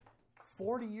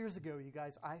40 years ago, you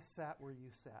guys, I sat where you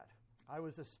sat. I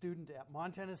was a student at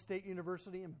Montana State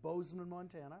University in Bozeman,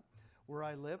 Montana, where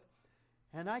I live.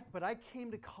 But I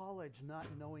came to college not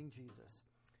knowing Jesus.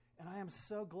 And I am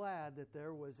so glad that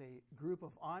there was a group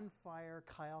of on-fire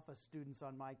Chi Alpha students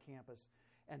on my campus.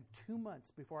 And 2 months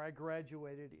before I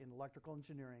graduated in electrical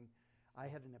engineering, I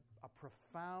had a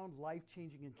profound,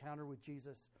 life-changing encounter with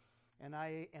Jesus. And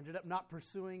I ended up not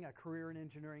pursuing a career in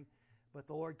engineering, but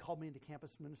the Lord called me into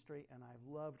campus ministry, and I've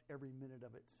loved every minute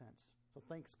of it since. So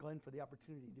thanks, Glenn, for the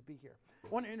opportunity to be here. I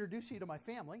want to introduce you to my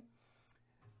family.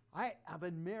 I have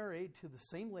been married to the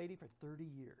same lady for 30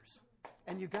 years.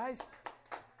 And you guys,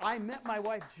 I met my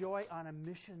wife, Joy, on a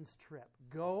missions trip.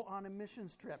 Go on a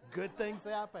missions trip. Good things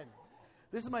happen.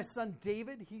 This is my son,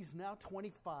 David. He's now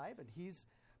 25, and he's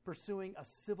pursuing a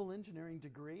civil engineering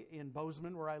degree in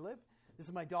Bozeman, where I live. This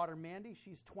is my daughter, Mandy.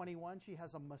 She's 21. She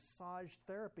has a massage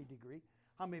therapy degree.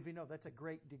 How many of you know that's a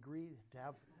great degree to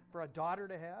have, for a daughter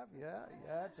to have? Yeah,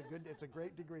 it's a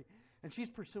great degree. And she's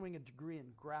pursuing a degree in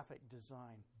graphic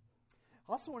design.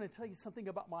 I also want to tell you something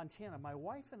about Montana. My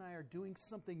wife and I are doing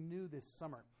something new this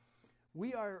summer.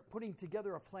 We are putting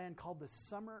together a plan called the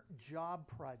Summer Job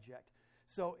Project.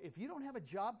 So if you don't have a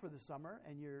job for the summer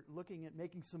and you're looking at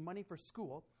making some money for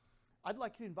school, I'd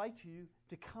like to invite you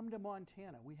to come to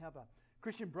Montana. We have a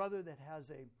Christian brother that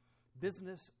has a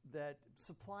business that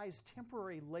supplies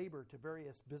temporary labor to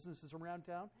various businesses around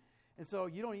town. And so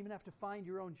you don't even have to find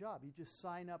your own job. You just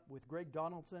sign up with Greg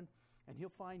Donaldson, and he'll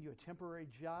find you a temporary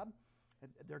job.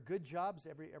 And they're good jobs,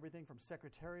 everything from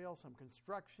secretarial, some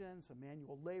construction, some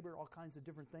manual labor, all kinds of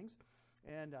different things.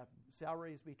 And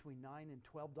salary is between $9 and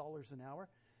 $12 an hour.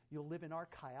 You'll live in our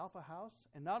Chi Alpha house,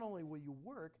 and not only will you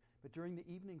work, but during the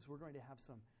evenings we're going to have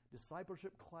some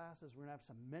discipleship classes. We're going to have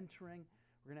some mentoring.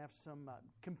 We're going to have some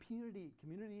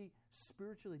community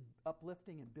spiritually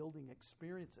uplifting and building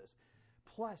experiences.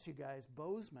 Plus, you guys,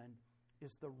 Bozeman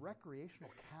is the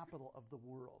recreational capital of the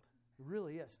world. It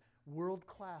really is.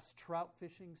 World-class trout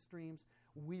fishing streams.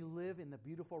 We live in the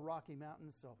beautiful Rocky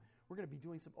Mountains, so we're going to be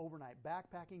doing some overnight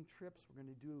backpacking trips. We're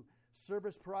going to do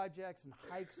service projects and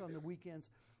hikes on the weekends.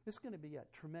 This is going to be a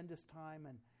tremendous time,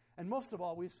 and most of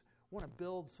all, we want to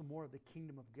build some more of the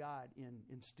kingdom of God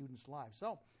in students' lives.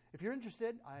 So if you're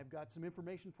interested, I've got some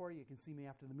information for you. You can see me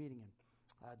after the meeting,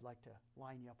 and I'd like to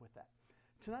line you up with that.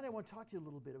 Tonight I want to talk to you a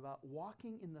little bit about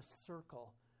walking in the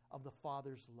circle of the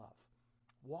Father's love.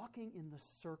 Walking in the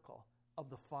circle of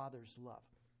the Father's love.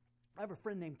 I have a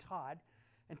friend named Todd,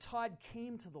 and Todd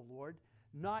came to the Lord,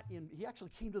 he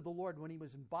actually came to the Lord when he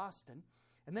was in Boston,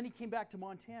 and then he came back to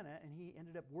Montana, and he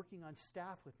ended up working on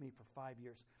staff with me for 5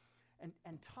 years.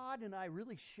 And Todd and I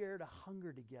really shared a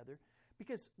hunger together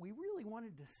because we really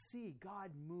wanted to see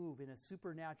God move in a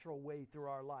supernatural way through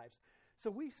our lives.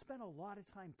 So we spent a lot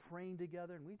of time praying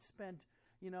together, and we'd spend,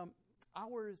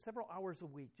 several hours a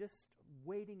week just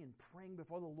waiting and praying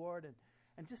before the Lord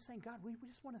and just saying, God, we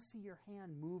just want to see your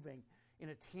hand moving in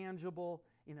a tangible,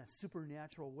 in a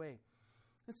supernatural way.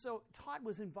 And so Todd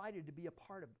was invited to be a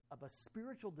part of a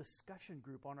spiritual discussion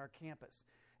group on our campus.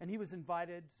 And he was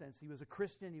invited, since he was a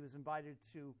Christian, he was invited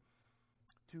to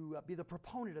be the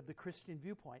proponent of the Christian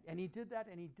viewpoint. And he did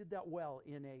that well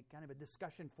in a kind of a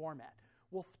discussion format.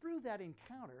 Well, through that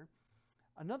encounter,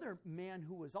 another man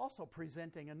who was also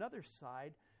presenting another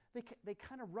side, they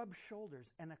kind of rubbed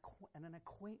shoulders, and an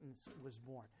acquaintance was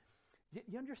born.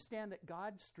 You understand that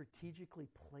God strategically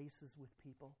places with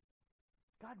people?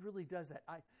 God really does that.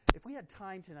 If we had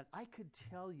time tonight, I could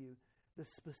tell you the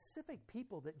specific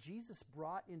people that Jesus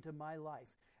brought into my life.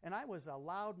 And I was a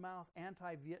loudmouth,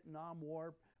 anti-Vietnam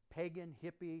War, pagan,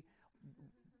 hippie,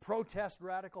 protest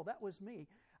radical. That was me.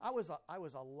 I was a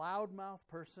loudmouth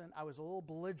person. I was a little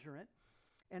belligerent.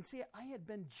 And see, I had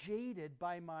been jaded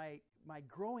by my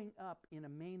growing up in a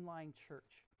mainline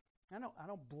church. I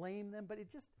don't blame them, but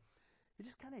it just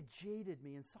kind of jaded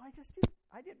me. And so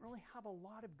I didn't really have a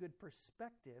lot of good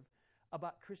perspective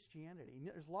about Christianity. And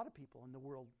there's a lot of people in the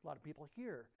world, a lot of people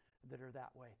here that are that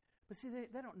way. But see,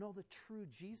 they don't know the true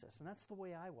Jesus, and that's the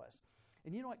way I was.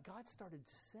 And you know what? God started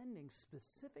sending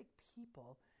specific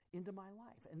people into my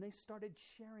life, and they started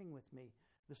sharing with me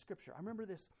the Scripture. I remember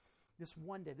this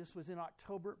one day. This was in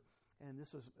October, and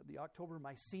this was the October of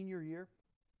my senior year,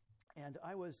 and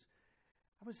I was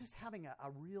just having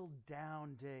a real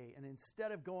down day. And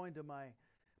instead of going to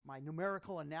my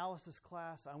numerical analysis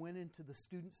class, I went into the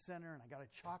student center and I got a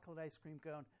chocolate ice cream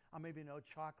cone. I maybe know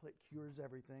chocolate cures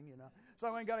everything, So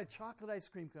I went and got a chocolate ice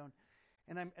cream cone,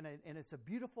 and it's a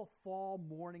beautiful fall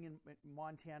morning in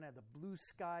Montana. The blue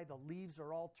sky, the leaves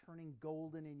are all turning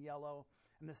golden and yellow,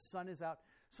 and the sun is out.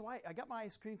 So I got my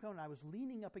ice cream cone, and I was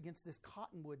leaning up against this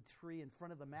cottonwood tree in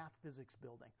front of the math physics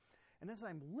building. And as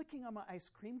I'm licking on my ice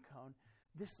cream cone,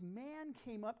 this man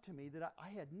came up to me that I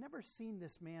had never seen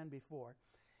this man before.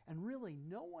 And really,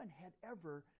 no one had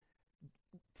ever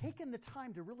taken the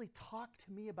time to really talk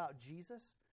to me about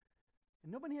Jesus.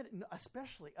 And nobody had,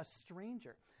 especially a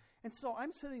stranger. And so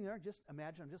I'm sitting there, just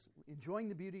imagine, I'm just enjoying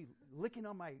the beauty, licking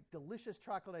on my delicious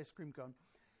chocolate ice cream cone.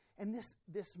 And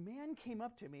this man came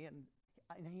up to me, and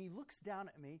he looks down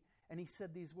at me, and he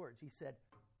said these words. He said,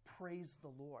 "Praise the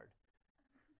Lord."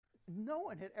 No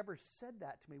one had ever said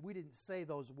that to me. We didn't say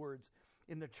those words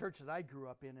in the church that I grew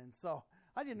up in, and so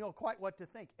I didn't know quite what to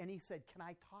think. And he said, "Can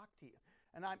I talk to you?"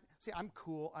 And I'm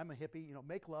cool. I'm a hippie,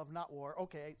 make love, not war.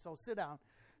 Okay, so sit down.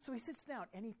 So he sits down,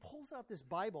 and he pulls out this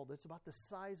Bible that's about the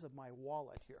size of my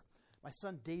wallet here. My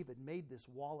son David made this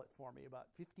wallet for me about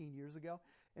 15 years ago,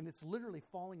 and it's literally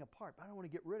falling apart. But I don't want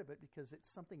to get rid of it because it's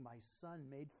something my son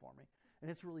made for me,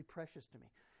 and it's really precious to me.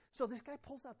 So this guy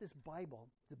pulls out this Bible,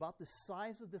 it's about the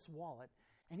size of this wallet,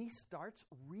 and he starts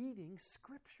reading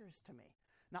scriptures to me.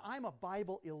 Now, I'm a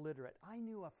Bible illiterate. I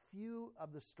knew a few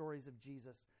of the stories of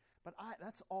Jesus, but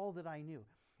that's all that I knew.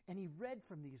 And he read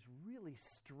from these really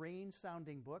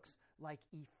strange-sounding books like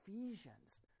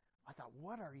Ephesians. I thought,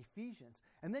 what are Ephesians?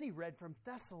 And then he read from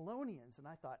Thessalonians, and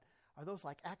I thought, are those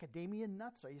like academia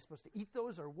nuts? Are you supposed to eat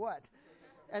those or what?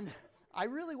 And I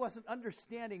really wasn't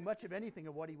understanding much of anything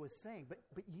of what he was saying. But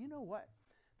you know what?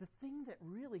 The thing that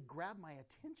really grabbed my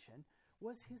attention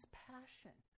was his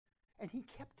passion. And he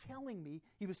kept telling me,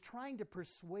 he was trying to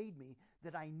persuade me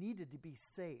that I needed to be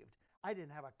saved. I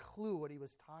didn't have a clue what he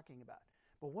was talking about.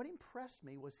 But what impressed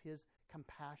me was his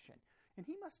compassion. And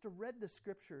he must have read the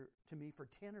scripture to me for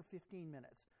 10 or 15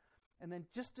 minutes. And then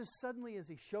just as suddenly as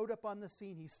he showed up on the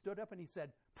scene, he stood up and he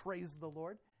said, "Praise the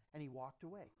Lord," and he walked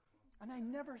away. And I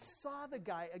never saw the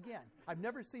guy again. I've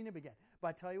never seen him again. But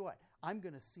I tell you what, I'm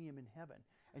going to see him in heaven.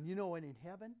 And you know what, in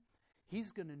heaven,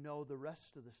 he's going to know the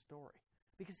rest of the story.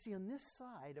 Because see, on this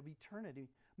side of eternity,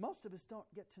 most of us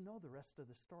don't get to know the rest of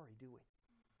the story, do we?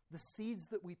 The seeds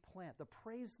that we plant, the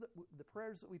prayers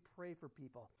that we pray for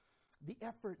people, the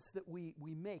efforts that we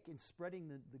make in spreading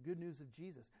the good news of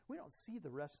Jesus. We don't see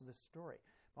the rest of the story.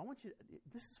 But I want you to,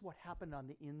 this is what happened on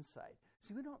the inside.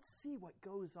 See, we don't see what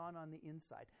goes on the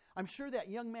inside. I'm sure that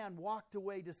young man walked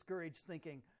away discouraged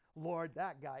thinking, "Lord,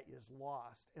 that guy is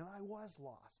lost." And I was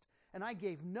lost. And I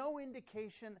gave no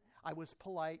indication. I was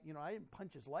polite. I didn't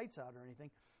punch his lights out or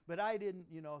anything. But I didn't,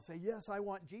 say, "Yes, I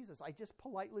want Jesus." I just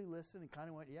politely listened and kind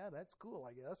of went, "Yeah, that's cool,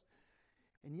 I guess."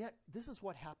 And yet, this is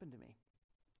what happened to me.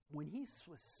 When he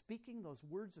was speaking those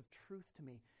words of truth to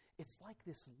me, it's like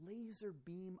this laser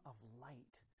beam of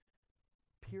light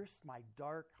pierced my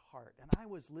dark heart. And I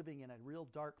was living in a real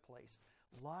dark place.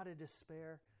 A lot of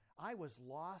despair. I was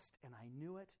lost, and I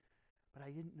knew it, but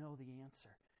I didn't know the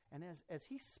answer. And as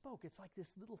he spoke, it's like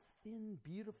this little thin,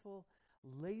 beautiful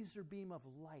laser beam of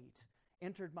light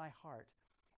entered my heart.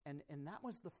 And that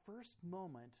was the first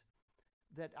moment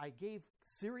that I gave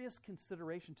serious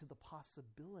consideration to the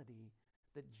possibility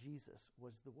that Jesus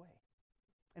was the way.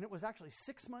 And it was actually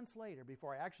 6 months later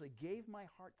before I actually gave my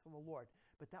heart to the Lord.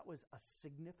 But that was a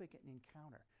significant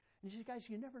encounter. And you guys,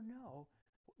 you never know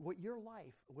what your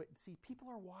life, see, people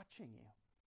are watching you.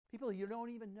 People you don't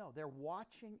even know, they're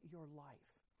watching your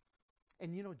life.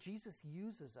 And Jesus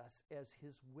uses us as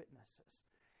his witnesses.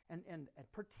 And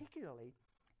particularly,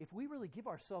 if we really give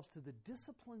ourselves to the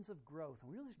disciplines of growth, and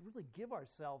we really give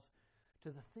ourselves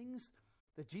to the things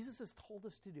that Jesus has told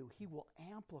us to do, he will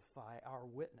amplify our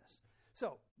witness.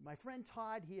 So, my friend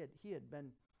Todd, he had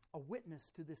been a witness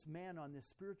to this man on this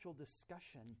spiritual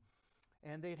discussion,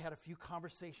 and they'd had a few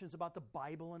conversations about the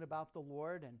Bible and about the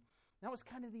Lord, and that was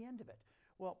kind of the end of it.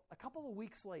 Well, a couple of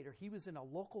weeks later, he was in a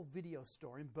local video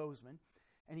store in Bozeman,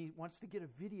 and he wants to get a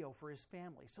video for his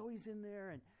family. So he's in there,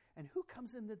 and who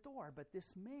comes in the door but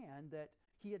this man that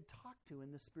he had talked to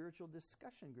in the spiritual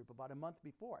discussion group about a month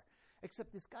before.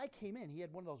 Except this guy came in. He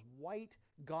had one of those white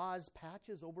gauze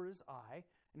patches over his eye,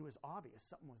 and it was obvious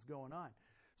something was going on.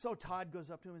 So Todd goes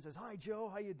up to him and says, "Hi, Joe,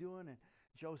 how you doing?" And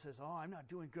Joe says, "Oh, I'm not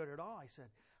doing good at all." I said,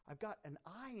 "I've got an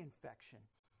eye infection,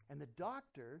 and the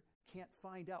doctor can't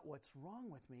find out what's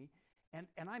wrong with me, and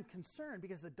I'm concerned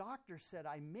because the doctor said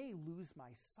I may lose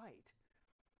my sight."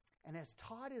 And as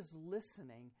Todd is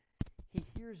listening, he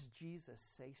hears Jesus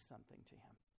say something to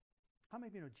him. How many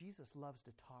of you know Jesus loves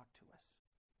to talk to us?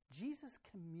 Jesus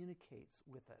communicates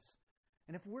with us.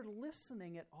 And if we're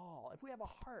listening at all, if we have a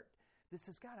heart that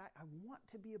says, "God, I want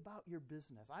to be about your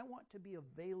business. I want to be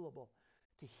available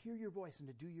to hear your voice and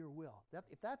to do your will."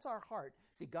 If that's our heart,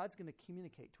 see, God's going to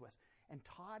communicate to us. And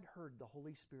Todd heard the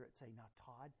Holy Spirit say, "Now,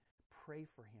 Todd, pray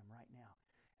for him right now.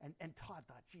 And Todd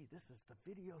thought, gee, this is the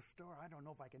video store. I don't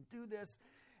know if I can do this.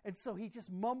 And so he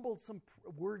just mumbled some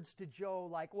words to Joe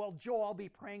like, well, Joe, I'll be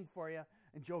praying for you.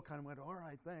 And Joe kind of went, all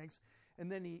right, thanks.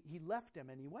 And then he left him,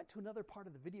 and he went to another part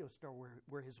of the video store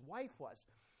where his wife was.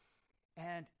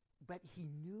 But he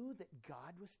knew that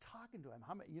God was talking to him.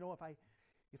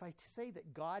 If I say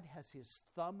that God has his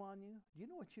thumb on you, do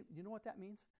you know what that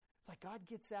means? It's like God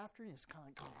gets after you. He's kind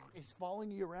of like, he's following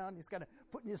you around. He's kind of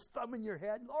putting his thumb in your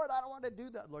head. Lord, I don't want to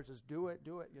do that. Lord says, do it.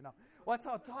 Well, that's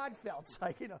how Todd felt. It's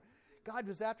like, God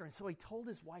was after him. So he told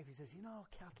his wife, he says,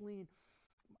 Kathleen,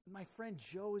 my friend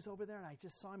Joe is over there, and I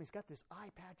just saw him. He's got this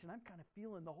eye patch, and I'm kind of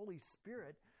feeling the Holy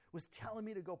Spirit was telling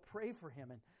me to go pray for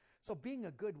him. And so being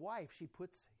a good wife, she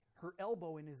puts her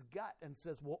elbow in his gut and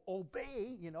says, well,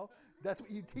 obey, that's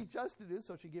what you teach us to do.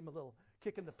 So she gave him a little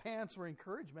kick in the pants for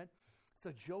encouragement.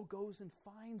 So Joe goes and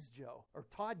finds Joe, or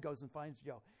Todd goes and finds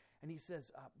Joe. And he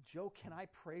says, Joe, can I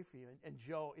pray for you? And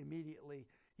Joe immediately,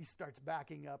 he starts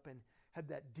backing up and had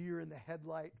that deer in the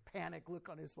headlight panic look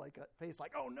on his face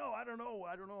like, oh no, I don't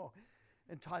know.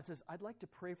 And Todd says, I'd like to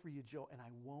pray for you, Joe, and I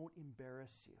won't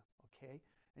embarrass you, okay?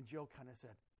 And Joe kind of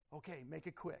said, okay, make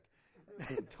it quick.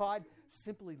 And Todd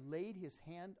simply laid his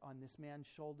hand on this man's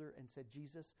shoulder and said,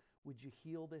 Jesus, would you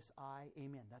heal this eye?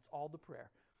 Amen. That's all the prayer.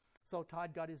 So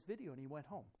Todd got his video and he went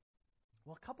home.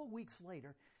 Well, a couple weeks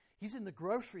later, he's in the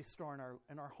grocery store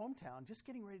in our hometown, just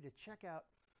getting ready to check out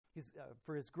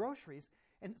for his groceries.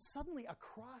 And suddenly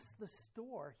across the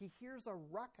store, he hears a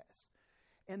ruckus.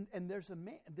 And there's a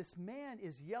man, this man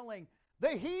is yelling,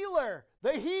 the healer,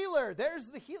 there's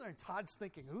the healer. And Todd's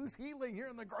thinking, who's healing here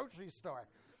in the grocery store?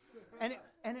 And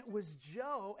it was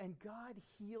Joe, and God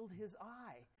healed his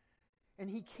eye. And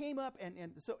he came up,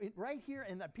 and so right here,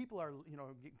 and the people are,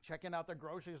 checking out their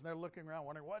groceries, and they're looking around,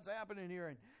 wondering what's happening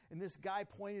here. And this guy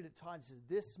pointed at Todd and says,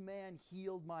 this man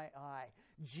healed my eye.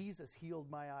 Jesus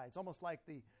healed my eye. It's almost like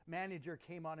the manager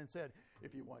came on and said,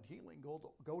 if you want healing,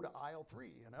 go to aisle 3.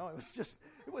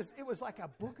 It was like a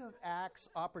Book of Acts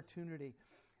opportunity.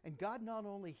 And God not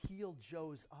only healed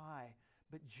Joe's eye,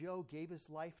 but Joe gave his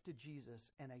life to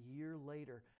Jesus, and a year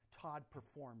later, Todd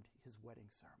performed his wedding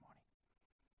ceremony.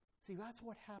 See, that's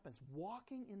what happens.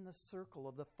 Walking in the circle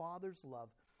of the Father's love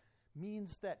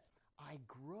means that I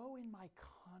grow in my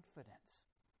confidence.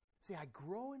 See, I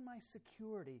grow in my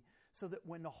security so that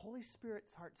when the Holy Spirit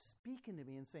starts speaking to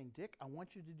me and saying, Dick, I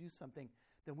want you to do something,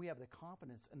 then we have the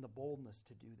confidence and the boldness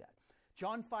to do that.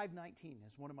 John 5:19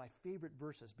 is one of my favorite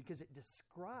verses because it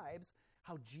describes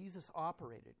how Jesus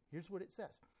operated. Here's what it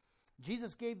says.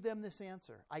 Jesus gave them this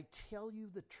answer. I tell you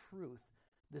the truth.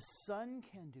 The Son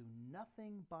can do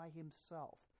nothing by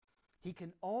himself. He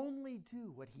can only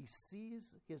do what he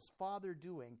sees his Father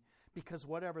doing, because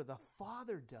whatever the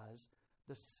Father does,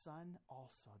 the Son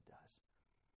also does.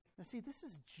 Now see, this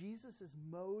is Jesus'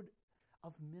 mode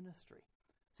of ministry.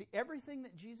 See, everything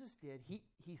that Jesus did,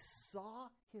 he saw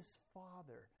his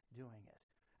Father doing it.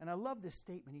 And I love this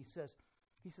statement. He says,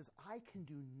 I can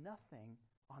do nothing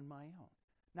on my own.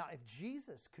 Now, if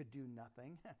Jesus could do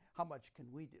nothing, how much can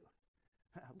we do?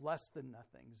 Less than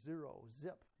nothing. Zero,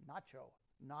 zip, nacho,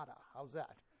 nada. How's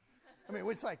that? I mean,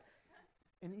 it's like,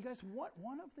 and you guys,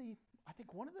 I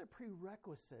think one of the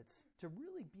prerequisites to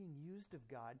really being used of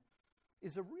God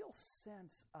is a real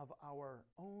sense of our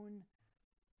own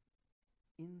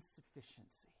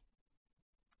insufficiency.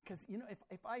 Because,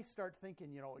 if I start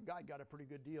thinking, God got a pretty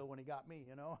good deal when he got me,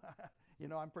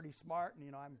 I'm pretty smart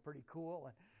and, I'm pretty cool.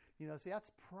 And, see,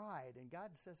 that's pride. And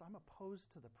God says, I'm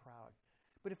opposed to the proud.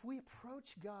 But if we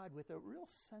approach God with a real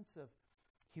sense of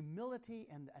humility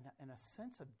and a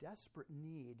sense of desperate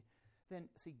need, then,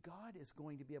 see, God is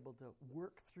going to be able to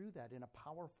work through that in a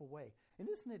powerful way. And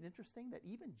isn't it interesting that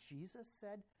even Jesus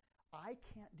said, I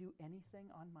can't do anything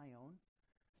on my own?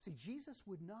 See, Jesus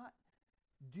would not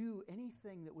do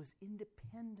anything that was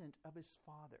independent of his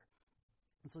Father.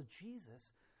 And so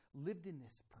Jesus lived in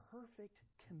this perfect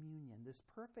communion, this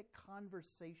perfect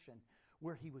conversation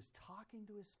where he was talking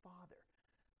to his Father.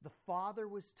 The Father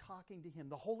was talking to him.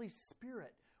 The Holy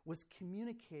Spirit was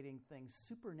communicating things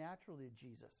supernaturally to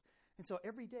Jesus. And so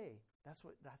every day, that's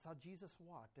how Jesus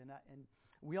walked. And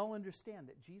we all understand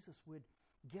that Jesus would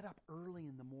get up early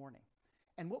in the morning.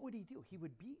 And what would he do? He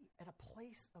would be at a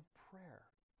place of prayer.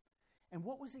 And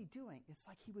what was he doing? It's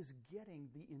like he was getting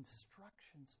the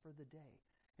instructions for the day.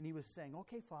 And he was saying,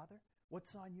 okay, Father,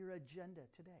 what's on your agenda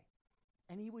today?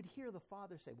 And he would hear the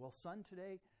Father say, well, son,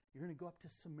 today you're going to go up to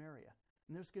Samaria.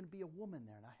 And there's going to be a woman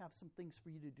there, and I have some things for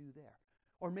you to do there.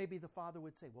 Or maybe the Father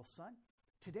would say, well, son,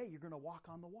 today you're going to walk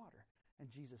on the water. And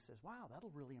Jesus says, wow,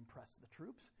 that'll really impress the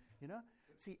troops,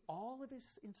 See, all of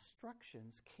his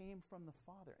instructions came from the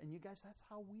Father. And you guys, that's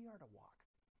how we are to walk.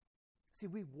 See,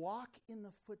 we walk in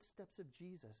the footsteps of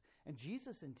Jesus. And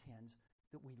Jesus intends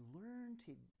that we learn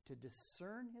to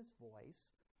discern his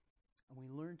voice, and we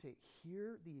learn to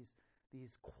hear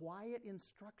these quiet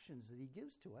instructions that he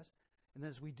gives to us. And then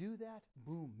as we do that,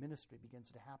 boom, ministry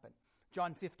begins to happen.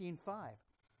 John 15:5,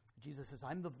 Jesus says,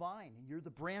 I'm the vine and you're the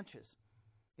branches.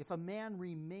 If a man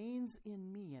remains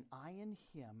in me and I in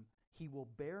him, he will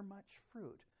bear much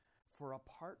fruit. For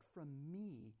apart from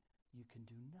me, you can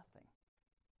do nothing.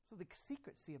 So the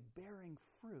secret, see, of bearing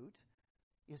fruit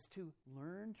is to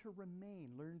learn to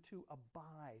remain, learn to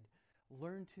abide,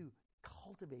 learn to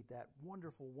cultivate that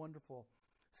wonderful, wonderful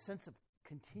sense of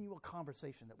continual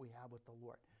conversation that we have with the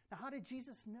Lord. Now, how did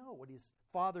Jesus know what his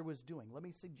Father was doing? Let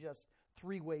me suggest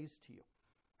 3 ways to you.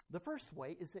 The first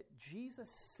way is that Jesus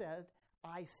said,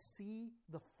 I see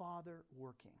the Father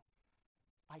working.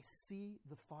 I see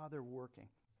the Father working.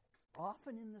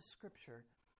 Often in the Scripture,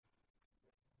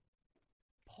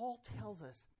 Paul tells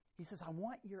us, he says, I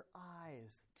want your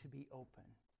eyes to be open.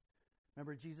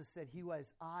 Remember, Jesus said, he who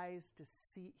has eyes to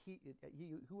see, he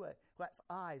who has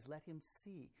eyes, let him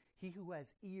see. He who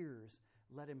has ears,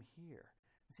 let him hear.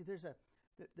 See, there's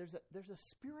a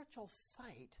spiritual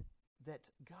sight that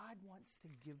God wants to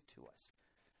give to us,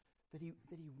 that he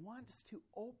wants to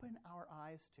open our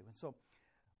eyes to. And so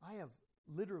I have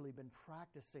literally been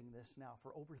practicing this now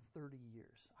for over 30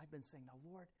 years. I've been saying,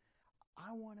 now, Lord,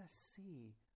 I want to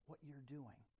see what you're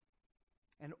doing.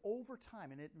 And over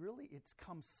time, and it's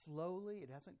come slowly, it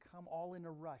hasn't come all in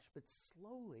a rush, but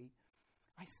slowly,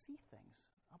 I see things.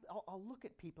 I'll look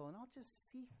at people and I'll just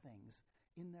see things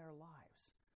in their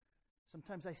lives.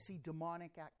 Sometimes I see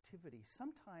demonic activity.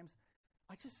 Sometimes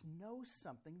I just know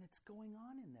something that's going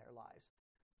on in their lives.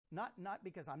 Not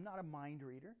because I'm not a mind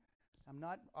reader. I'm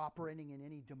not operating in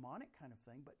any demonic kind of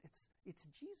thing, but it's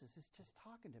Jesus. It's just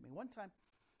talking to me. One time,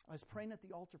 I was praying at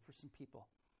the altar for some people,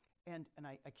 and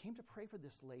I came to pray for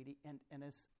this lady, and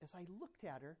as I looked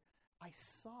at her, I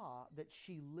saw that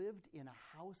she lived in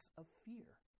a house of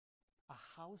fear.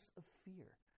 A house of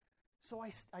fear. So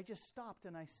I just stopped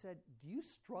and I said, do you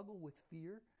struggle with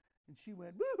fear? And she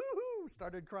went, boo-hoo-hoo,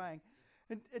 started crying.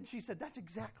 And she said, that's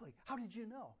exactly. How did you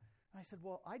know? And I said,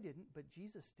 well, I didn't, but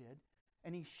Jesus did.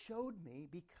 And he showed me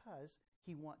because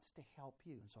he wants to help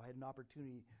you. And so I had an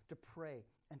opportunity to pray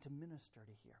and to minister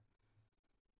to hear.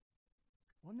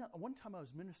 One time I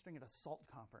was ministering at a SALT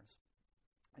conference,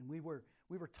 and we were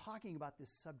talking about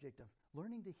this subject of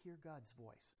learning to hear God's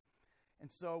voice.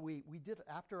 And so we did,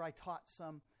 after I taught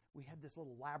some, we had this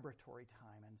little laboratory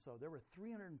time. And so there were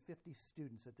 350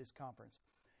 students at this conference.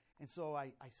 And so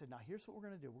I said, now here's what we're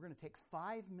going to do. We're going to take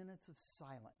 5 minutes of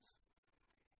silence.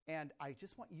 And I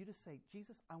just want you to say,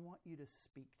 Jesus, I want you to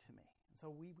speak to me. And so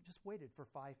we just waited for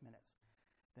 5 minutes.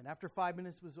 Then after 5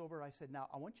 minutes was over, I said, now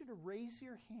I want you to raise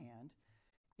your hand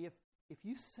if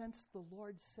you sense the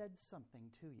Lord said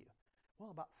something to you. Well,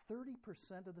 about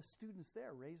 30% of the students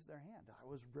there raised their hand. I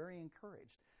was very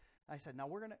encouraged. I said, now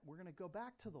we're gonna go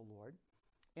back to the Lord,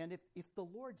 and if the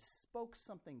Lord spoke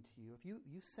something to you, if you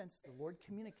sensed the Lord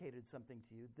communicated something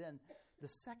to you, then the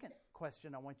second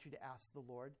question I want you to ask the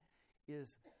Lord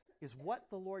is what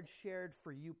the Lord shared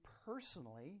for you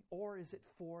personally, or is it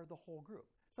for the whole group?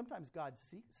 Sometimes God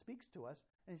speaks to us,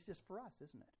 and it's just for us,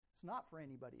 isn't it? It's not for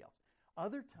anybody else.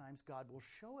 Other times, God will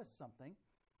show us something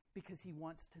because he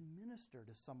wants to minister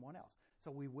to someone else.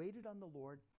 So we waited on the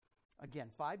Lord, again,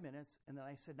 5 minutes, and then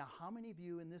I said, now how many of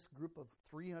you in this group of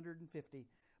 350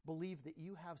 believe that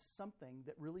you have something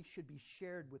that really should be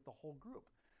shared with the whole group?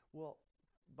 Well,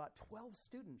 about 12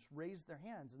 students raised their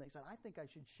hands, and they said, I think I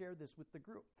should share this with the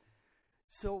group.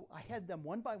 So I had them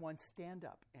one by one stand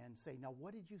up and say, now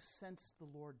what did you sense the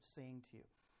Lord saying to you?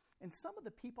 And some of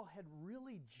the people had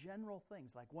really general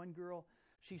things. Like one girl,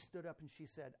 she stood up and she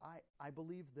said, I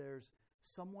believe there's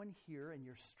someone here and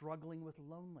you're struggling with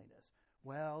loneliness.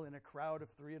 Well, in a crowd of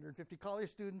 350 college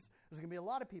students, there's going to be a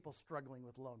lot of people struggling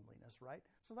with loneliness, right?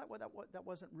 So that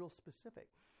wasn't real specific.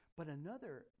 But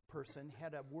another person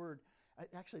had a word,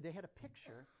 actually they had a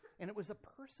picture, and it was a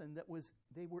person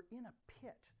they were in a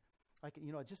pit, like,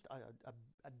 just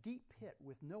a deep pit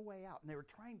with no way out. And they were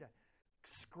trying to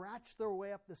scratch their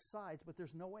way up the sides, but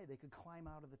there's no way they could climb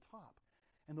out of the top.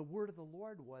 And the word of the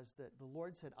Lord was that the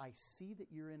Lord said, I see that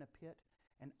you're in a pit,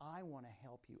 and I want to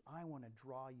help you. I want to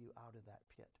draw you out of that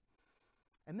pit.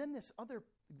 And then this other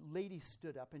lady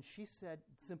stood up, and she said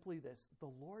simply this,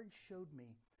 the Lord showed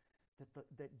me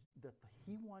that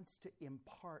he wants to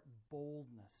impart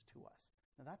boldness to us.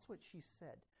 Now, that's what she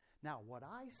said. Now, what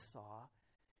I saw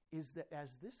is that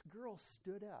as this girl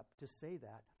stood up to say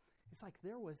that, it's like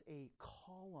there was a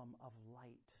column of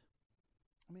light.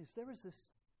 I mean, there was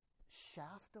this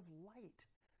shaft of light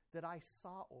that I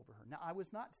saw over her. Now, I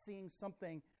was not seeing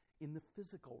something in the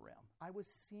physical realm. I was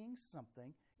seeing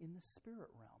something in the spirit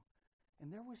realm.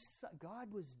 And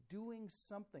God was doing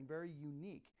something very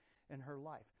unique in her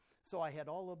life. So I had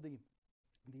all of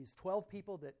these 12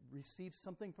 people that received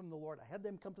something from the Lord. I had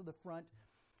them come to the front,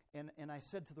 and I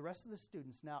said to the rest of the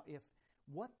students, now, if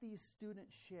what these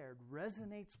students shared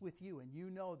resonates with you, and you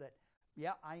know that,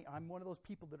 yeah, I'm one of those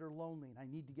people that are lonely, and I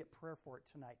need to get prayer for it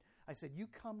tonight, I said, you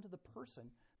come to the person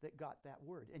that got that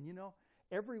word. And you know,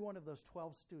 every one of those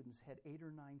 12 students had 8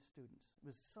 or 9 students. It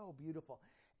was so beautiful.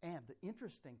 And the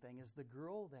interesting thing is the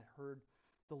girl that heard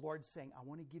the Lord saying, I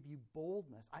want to give you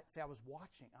boldness. I was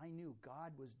watching. I knew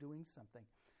God was doing something.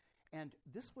 And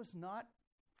this was not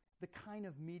the kind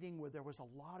of meeting where there was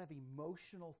a lot of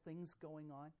emotional things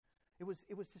going on. It was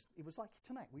like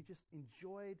tonight. We just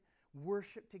enjoyed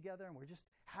worship together, and we're just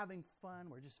having fun.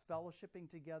 We're just fellowshipping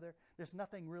together. There's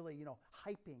nothing really,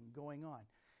 hyping going on.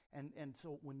 And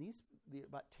so when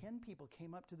about 10 people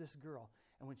came up to this girl,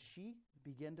 and when she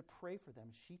began to pray for them,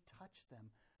 she touched them,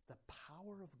 the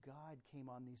power of God came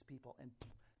on these people, and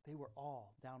they were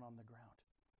all down on the ground.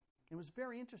 It was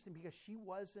very interesting because she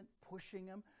wasn't pushing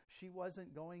them. She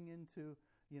wasn't going into,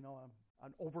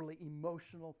 an overly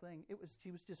emotional thing.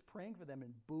 She was just praying for them,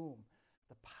 and boom,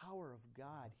 the power of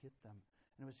God hit them.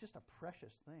 And it was just a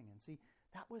precious thing. And see,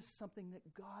 that was something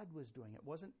that God was doing. It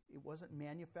wasn't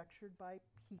manufactured by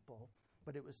people,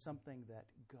 but it was something that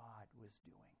God was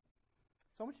doing.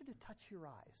 So I want you to touch your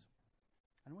eyes.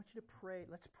 I want you to pray.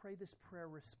 Let's pray this prayer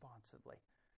responsively.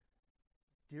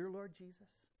 Dear Lord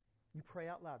Jesus, you pray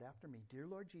out loud after me. Dear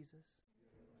Lord Jesus,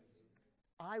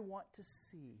 I want to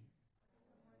see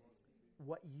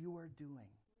what you are doing.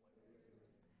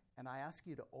 And I ask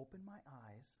you to open my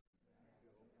eyes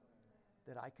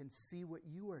that I can see what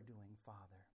you are doing, Father.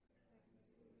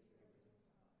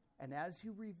 And as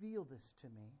you reveal this to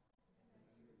me,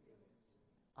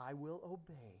 I will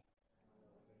obey.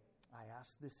 I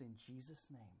ask this in Jesus'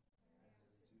 name.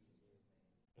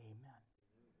 Amen.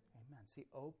 Amen. See,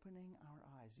 opening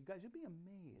our eyes. You guys, you'll be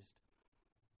amazed.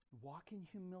 Walk in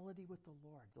humility with the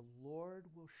Lord. The Lord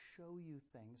will show you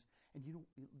things. And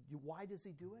why does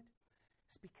he do it?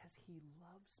 It's because he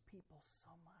loves people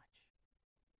so much.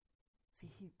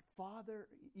 See, Father,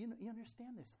 you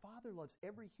understand this. Father loves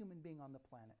every human being on the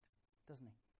planet, doesn't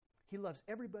he? He loves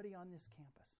everybody on this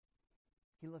campus.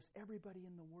 He loves everybody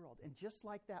in the world. And just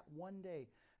like that one day,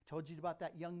 I told you about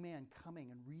that young man coming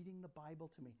and reading the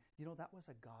Bible to me. That was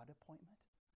a God appointment.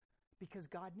 Because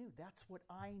God knew that's what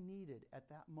I needed at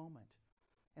that moment.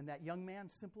 And that young man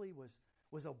simply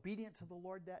was obedient to the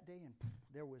Lord that day, and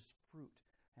there was fruit.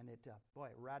 And it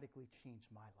radically changed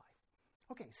my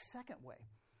life. Okay, second way.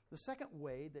 The second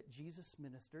way that Jesus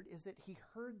ministered is that he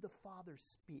heard the Father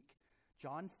speak.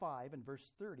 John 5 and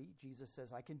verse 30, Jesus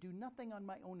says, I can do nothing on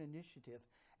my own initiative.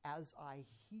 As I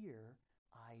hear,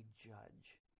 I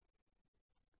judge.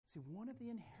 See, one of the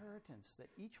inheritance that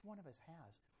each one of us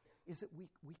has is that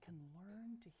we can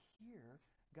learn to hear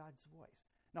God's voice.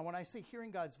 Now, when I say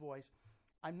hearing God's voice,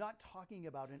 I'm not talking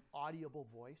about an audible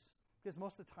voice, because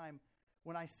most of the time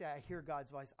when I say I hear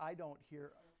God's voice, I don't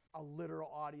hear a literal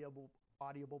audible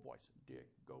voice. Dick,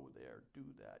 go there, do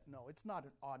that. No, it's not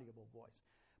an audible voice.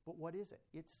 But what is it?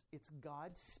 It's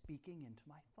God speaking into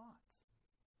my thoughts.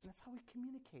 And that's how he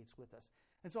communicates with us.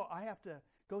 And so I have to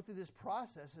go through this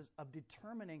process of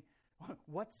determining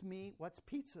what's me, what's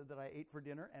pizza that I ate for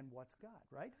dinner, and what's God,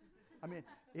 right? I mean,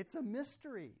 it's a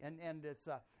mystery, and it's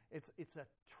a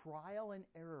trial and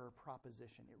error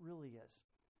proposition. It really is.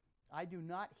 I do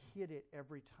not hit it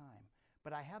every time.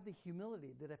 But I have the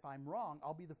humility that if I'm wrong,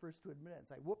 I'll be the first to admit it and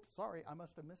say, whoops, sorry, I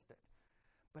must have missed it.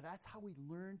 But that's how we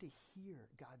learn to hear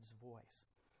God's voice.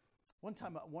 One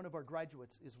time, one of our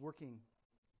graduates is working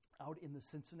out in the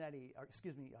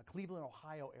Cleveland,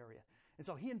 Ohio area. And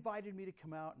so he invited me to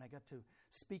come out, and I got to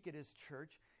speak at his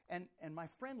church. And my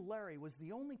friend Larry was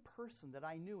the only person that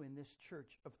I knew in this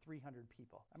church of 300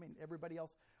 people. I mean, everybody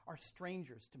else are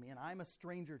strangers to me, and I'm a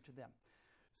stranger to them.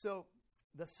 So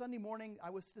the Sunday morning I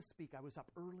was to speak, I was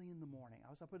up early in the morning. I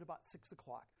was up at about 6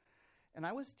 o'clock. And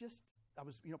I was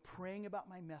praying about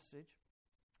my message,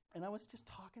 and I was just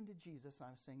talking to Jesus, and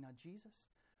I was saying, now, Jesus,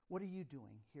 what are you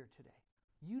doing here today?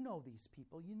 You know these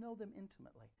people. You know them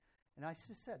intimately. And I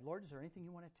just said, Lord, is there anything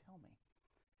you want to tell me?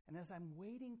 And as I'm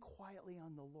waiting quietly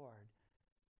on the Lord,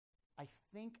 I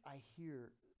think I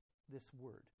hear this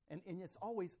word. And it's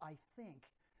always, I think,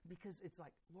 because it's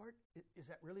like, Lord, is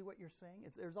that really what you're saying?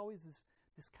 There's always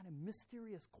this kind of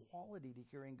mysterious quality to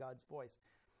hearing God's voice.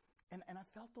 And I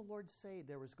felt the Lord say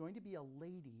there was going to be a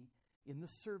lady in the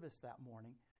service that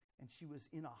morning, and she was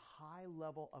in a high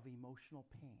level of emotional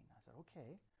pain. I said,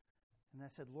 okay. And I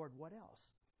said, Lord, what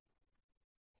else?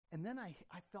 And then I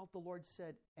felt the Lord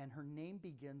said, and her name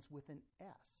begins with an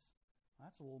S. Well,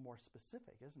 that's a little more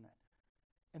specific, isn't it?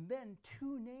 And then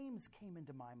two names came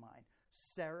into my mind,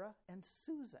 Sarah and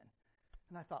Susan.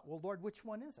 And I thought, well, Lord, which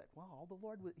one is it? Well, the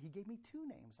Lord, he gave me two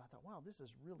names. I thought, wow, this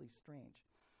is really strange.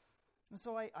 And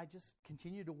so I just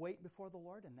continued to wait before the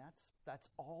Lord, and that's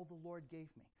all the Lord gave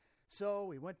me. So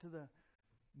we went to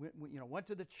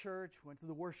the church, went to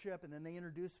the worship, and then they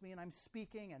introduced me, and I'm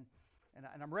speaking, and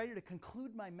I'm ready to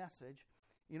conclude my message.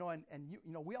 We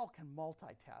all can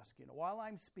multitask. While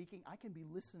I'm speaking, I can be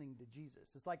listening to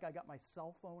Jesus. It's like I got my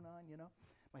cell phone on.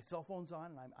 My cell phone's on,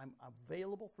 and I'm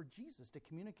available for Jesus to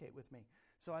communicate with me.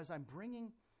 So as I'm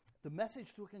bringing the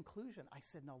message to a conclusion, I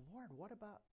said, now, Lord, what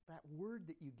about that word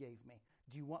that you gave me?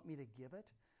 Do you want me to give it?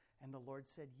 And the Lord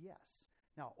said, yes.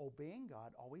 Now, obeying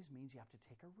God always means you have to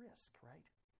take a risk, right?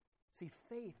 See,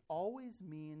 faith always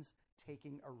means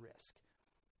taking a risk.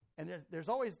 And there's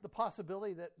always the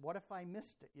possibility that what if I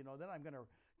missed it? Then I'm going to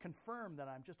confirm that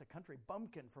I'm just a country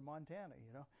bumpkin from Montana,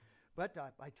 But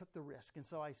I took the risk. And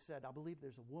so I said, I believe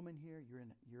there's a woman here.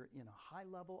 You're in a high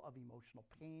level of emotional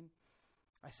pain.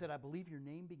 I said, I believe your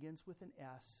name begins with an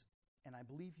S, and I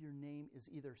believe your name is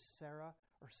either Sarah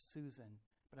or Susan,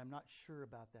 but I'm not sure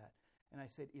about that. And I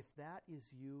said, if that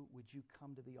is you, would you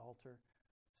come to the altar?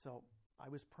 So I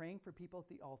was praying for people at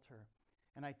the altar,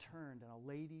 and I turned, and a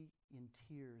lady in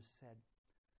tears said,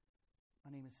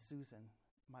 my name is Susan.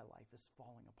 My life is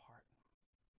falling apart.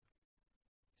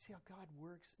 See how God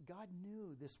works? God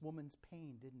knew this woman's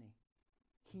pain, didn't he?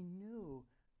 He knew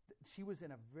that she was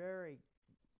in a very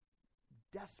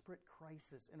desperate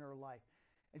crisis in her life.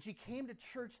 And she came to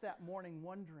church that morning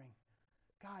wondering,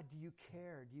 God, do you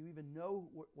care? Do you even know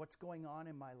what's going on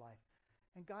in my life?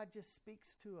 And God just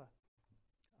speaks to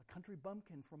a country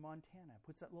bumpkin from Montana,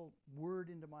 puts that little word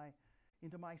into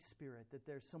my spirit that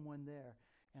there's someone there.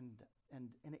 And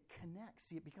it connects.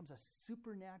 See, it becomes a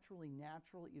supernaturally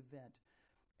natural event.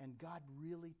 And God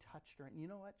really touched her. And you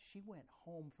know what? She went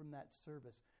home from that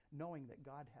service knowing that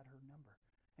God had her number.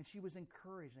 And she was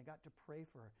encouraged, and I got to pray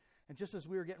for her. And just as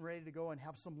we were getting ready to go and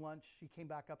have some lunch, she came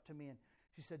back up to me and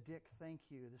she said, Dick, thank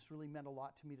you. This really meant a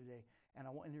lot to me today. And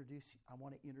I want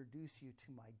to introduce you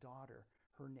to my daughter.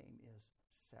 Her name is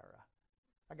Sarah.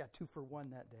 I got 2 for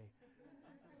 1 that day.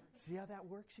 See how that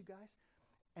works, you guys?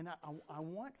 And I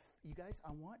want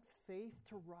faith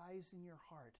to rise in your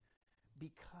heart,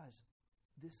 because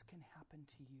this can happen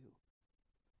to you.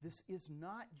 This is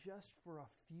not just for a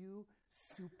few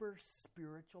super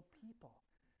spiritual people.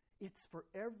 It's for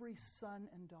every son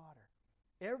and daughter.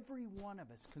 Every one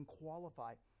of us can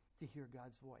qualify to hear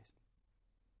God's voice.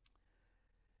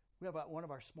 We have one of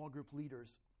our small group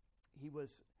leaders.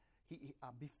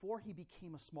 Before he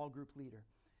became a small group leader,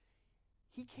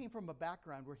 he came from a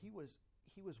background where he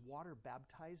was water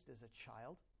baptized as a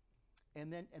child.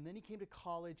 And then he came to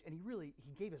college, and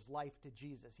he gave his life to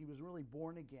Jesus. He was really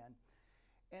born again.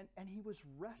 And he was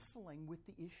wrestling with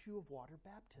the issue of water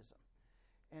baptism.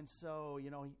 And so,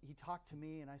 he talked to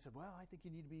me, and I said, well, I think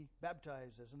you need to be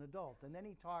baptized as an adult. And then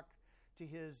he talked to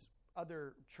his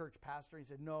other church pastor, and he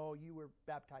said, no, you were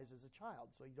baptized as a child,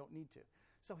 so you don't need to.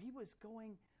 So he was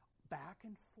going back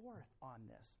and forth on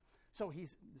this. So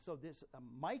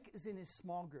Mike is in his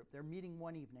small group. They're meeting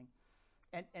one evening.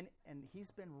 And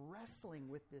he's been wrestling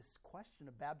with this question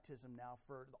of baptism now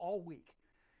for all week.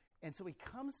 And so he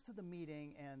comes to the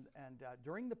meeting, and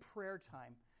during the prayer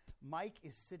time, Mike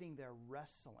is sitting there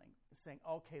wrestling, saying,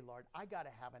 okay, Lord, I got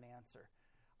to have an answer.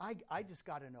 I just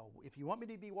got to know. If you want me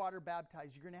to be water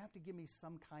baptized, you're going to have to give me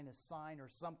some kind of sign or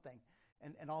something,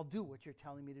 and I'll do what you're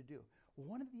telling me to do.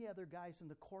 One of the other guys in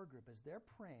the core group, as they're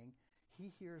praying,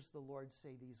 he hears the Lord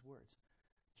say these words,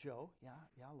 Joe,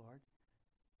 yeah, Lord,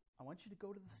 I want you to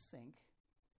go to the sink,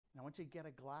 and I want you to get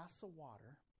a glass of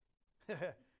water.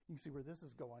 You can see where this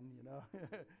is going,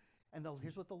 And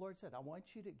here's what the Lord said. I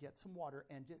want you to get some water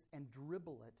and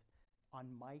dribble it on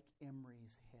Mike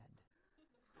Emery's head.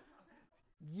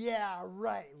 Yeah,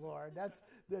 right, Lord. That's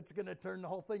going to turn the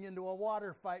whole thing into a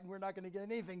water fight, and we're not going to get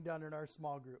anything done in our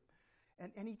small group.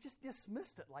 And he just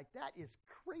dismissed it like, that is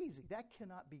crazy. That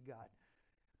cannot be God.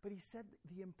 But he said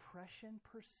the impression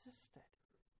persisted.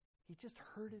 He just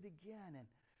heard it again, and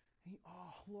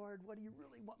Lord, what do you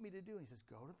really want me to do? He says,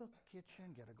 go to the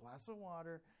kitchen, get a glass of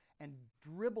water, and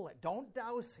dribble it. Don't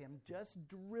douse him, just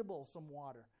dribble some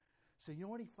water. So you know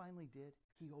what he finally did?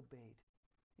 He obeyed.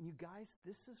 And you guys,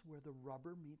 this is where the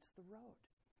rubber meets the road.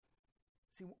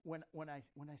 See, when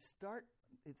I start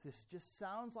this just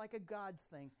sounds like a God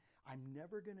thing. I'm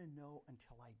never going to know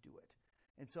until I do it.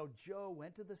 And so Joe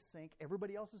went to the sink.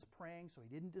 Everybody else is praying, so he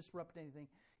didn't disrupt anything.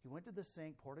 He went to the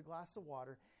sink, poured a glass of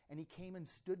water, and he came and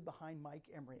stood behind Mike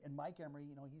Emery. And Mike Emery,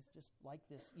 he's just like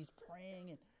this. He's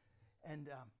praying, and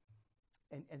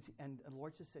the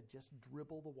Lord just said, just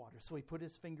dribble the water. So he put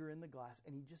his finger in the glass,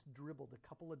 and he just dribbled a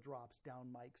couple of drops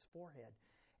down Mike's forehead.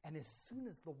 And as soon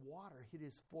as the water hit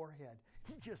his forehead,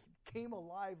 he just came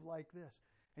alive like this.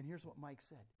 And here's what Mike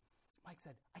said. Mike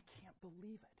said, I can't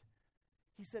believe it.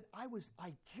 He said, I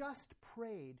just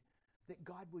prayed that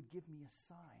God would give me a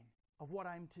sign of what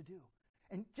I'm to do.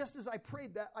 And just as I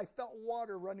prayed that, I felt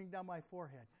water running down my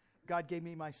forehead. God gave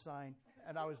me my sign,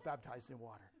 and I was baptized in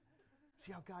water.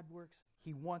 See how God works?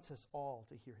 He wants us all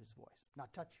to hear his voice. Now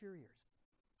touch your ears.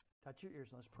 Touch your ears,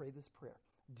 and let's pray this prayer.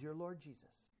 Dear Lord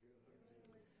Jesus,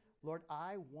 Lord,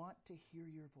 I want to hear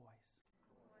your voice.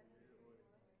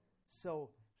 So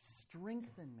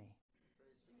strengthen me.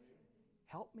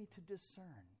 Help me to discern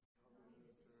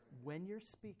when you're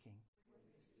speaking,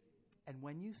 and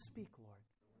when you speak, Lord,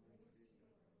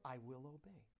 I will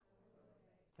obey.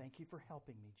 Thank you for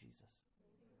helping me, Jesus.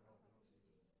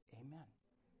 Amen.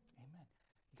 Amen.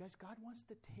 You guys, God wants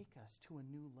to take us to a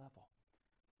new level.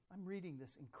 I'm reading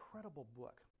this incredible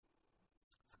book.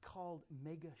 It's called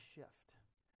Mega Shift.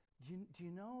 Do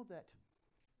you know that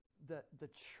the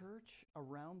church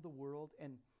around the world,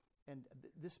 and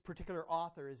this particular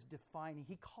author is defining,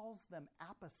 he calls them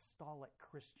apostolic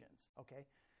Christians, okay?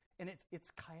 And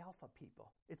it's Chi Alpha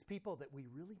people. It's people that we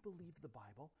really believe the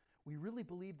Bible. We really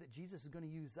believe that Jesus is going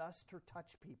to use us to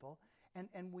touch people.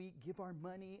 And we give our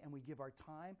money and we give our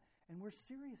time. And we're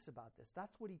serious about this.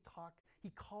 That's what he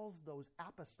calls those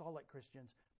apostolic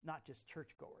Christians, not just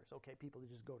churchgoers, okay? People who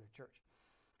just go to church.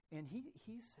 And he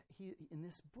in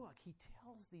this book, he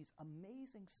tells these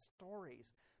amazing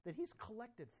stories that he's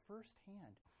collected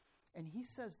firsthand. And he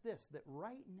says this, that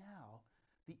right now,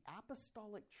 the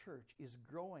apostolic church is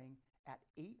growing at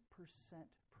 8%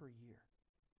 per year.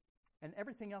 And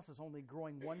everything else is only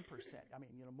growing 1%. I mean,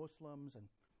 Muslims and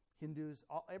Hindus,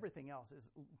 everything else is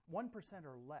 1%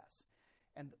 or less.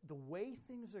 And the way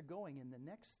things are going in the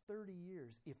next 30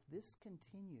 years, if this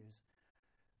continues,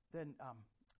 then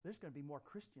there's going to be more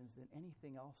Christians than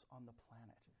anything else on the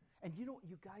planet. And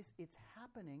you guys, it's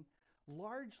happening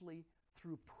largely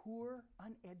through poor,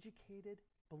 uneducated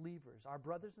believers, our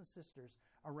brothers and sisters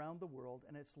around the world,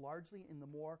 and it's largely in the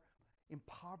more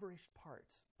impoverished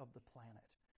parts of the planet.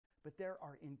 But there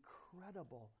are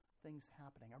incredible things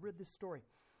happening. I read this story.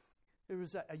 There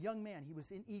was a young man, he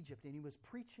was in Egypt, and he was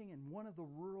preaching in one of the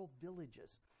rural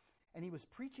villages. And he was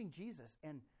preaching Jesus,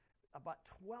 and about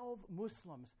 12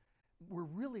 Muslims were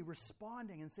really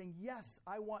responding and saying, yes,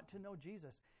 I want to know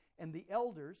Jesus. And the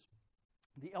elder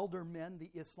men,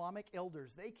 the Islamic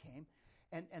elders, they came,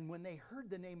 and when they heard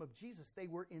the name of Jesus, they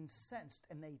were incensed,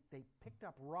 and they picked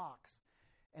up rocks,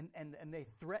 and they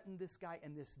threatened this guy,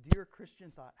 and this dear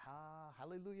Christian thought,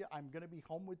 hallelujah, I'm going to be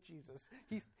home with Jesus.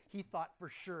 He thought for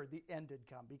sure the end had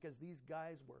come, because these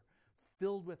guys were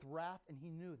filled with wrath, and he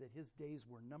knew that his days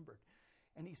were numbered.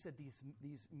 And he said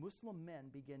these Muslim men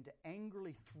began to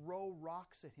angrily throw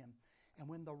rocks at him, and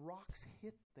when the rocks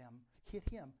hit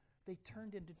him, they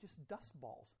turned into just dust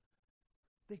balls.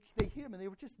 They hit him, and they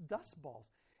were just dust balls.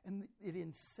 And it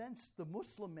incensed the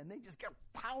Muslim men. They just kept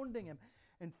pounding him.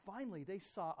 And finally, they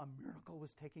saw a miracle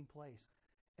was taking place,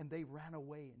 and they ran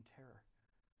away in terror.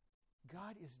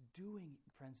 God is doing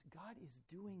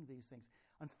these things.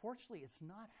 Unfortunately, it's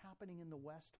not happening in the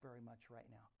West very much right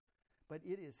now, but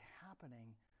it is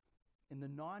happening in the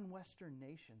non-Western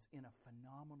nations in a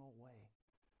phenomenal way.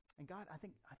 And God, I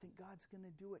think God's going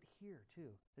to do it here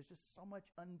too. There's just so much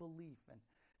unbelief, and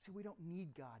see, we don't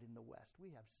need God in the West. We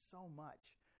have so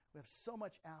much. We have so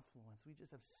much affluence. We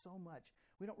just have so much.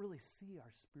 We don't really see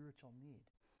our spiritual need.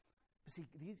 But see,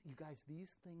 you guys,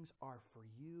 these things are for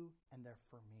you and they're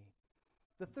for me.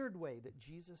 The third way that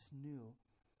Jesus knew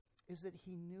is that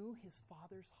he knew his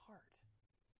Father's heart.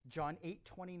 John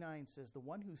 8:29 says, "The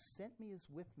one who sent me is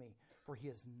with me, for he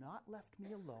has not left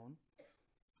me alone,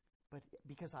 but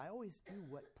because I always do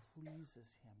what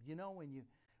pleases him." You know, when you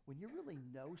really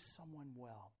know someone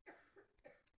well,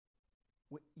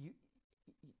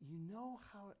 you know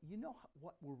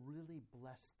what will really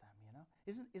bless them. You know,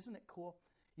 isn't it cool?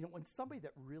 You know, when somebody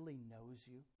that really knows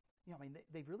you,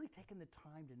 they've really taken the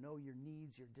time to know your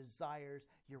needs, your desires,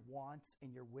 your wants,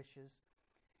 and your wishes.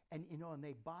 And, and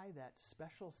they buy that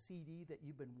special CD that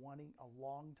you've been wanting a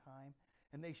long time,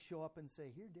 and they show up and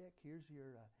say, "Here, Dick,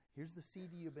 here's the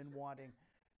CD you've been wanting."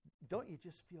 Don't you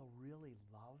just feel really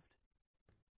loved?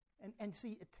 And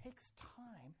see, it takes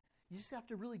time. You just have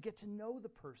to really get to know the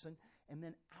person, and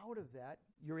then out of that,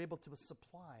 you're able to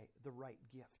supply the right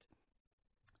gift.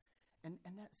 And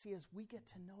that, see, as we get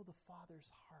to know the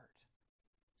Father's heart,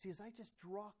 see, as I just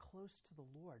draw close to the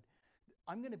Lord,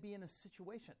 I'm going to be in a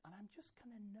situation, and I'm just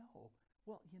going to know,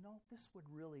 well, this would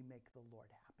really make the Lord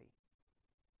happy.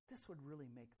 This would really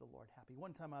make the Lord happy.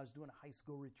 One time I was doing a high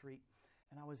school retreat,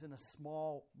 and I was in a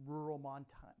small rural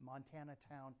Montana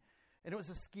town, and it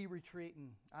was a ski retreat, and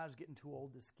I was getting too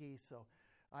old to ski, so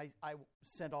I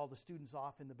sent all the students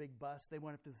off in the big bus. They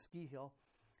went up to the ski hill,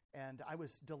 and I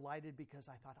was delighted because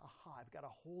I thought, I've got a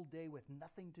whole day with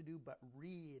nothing to do but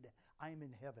read. I'm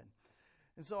in heaven.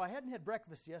 And so I hadn't had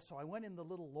breakfast yet, so I went in the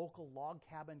little local log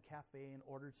cabin cafe and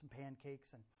ordered some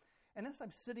pancakes. And as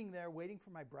I'm sitting there waiting for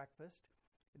my breakfast,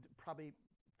 probably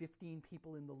 15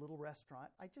 people in the little restaurant,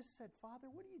 I just said, Father,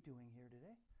 what are you doing here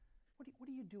today? What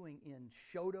are you doing in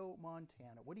Schroeder,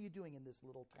 Montana? What are you doing in this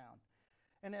little town?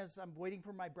 And as I'm waiting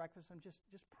for my breakfast, I'm just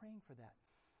praying for that.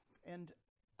 And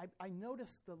I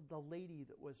noticed the lady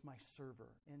that was my server,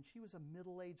 and she was a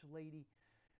middle-aged lady,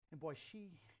 and boy, she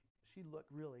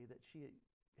looked really that she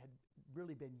had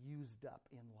really been used up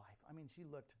in life. I mean, she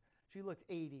looked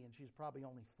 80, and she was probably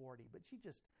only 40, but she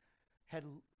just had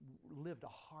lived a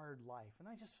hard life. And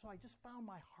I just found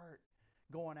my heart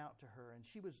going out to her, and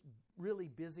she was really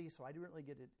busy, so I didn't really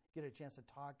get a chance to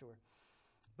talk to her.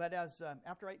 But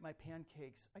after I ate my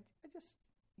pancakes, I just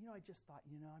thought,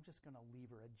 I'm just going to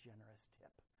leave her a generous tip.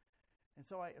 And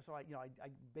so I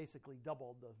basically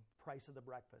doubled the price of the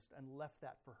breakfast and left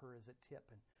that for her as a tip.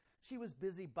 And she was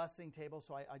busy bussing tables,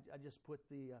 so I just put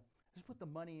the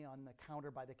money on the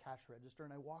counter by the cash register,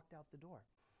 and I walked out the door.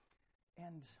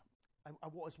 And I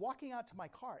was walking out to my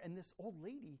car, and this old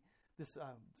lady, this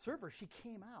server, she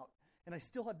came out, and I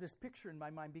still have this picture in my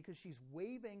mind because she's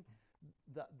waving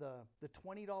the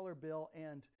 $20 bill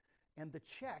and the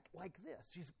check like this.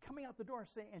 She's coming out the door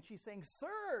and she's saying,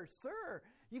 Sir,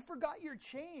 you forgot your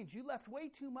change. You left way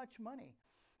too much money.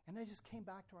 And I just came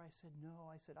back to her. I said, no,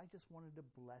 I just wanted to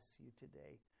bless you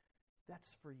today.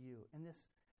 That's for you. And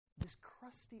this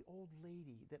crusty old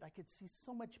lady that I could see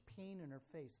so much pain in her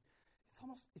face,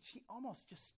 she almost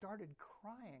just started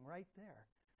crying right there.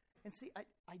 And see,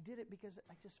 I did it because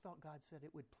I just felt God said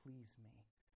it would please me.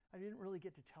 I didn't really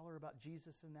get to tell her about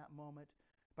Jesus in that moment,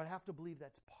 but I have to believe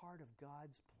that's part of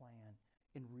God's plan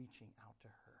in reaching out to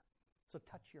her. So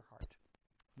touch your heart,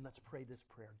 and let's pray this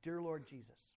prayer. Dear Lord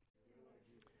Jesus,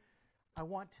 I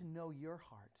want to know your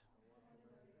heart,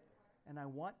 and I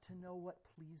want to know what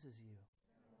pleases you.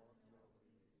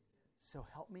 So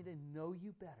help me to know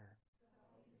you better,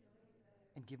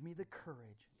 and give me the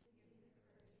courage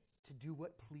to do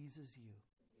what pleases you.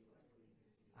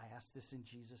 I ask this in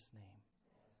Jesus' name.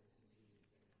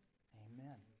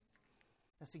 Amen.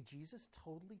 Now see, Jesus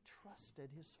totally trusted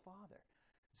his Father.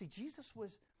 See,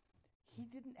 he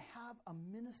didn't have a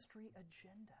ministry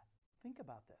agenda. Think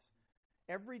about this.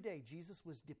 Every day, Jesus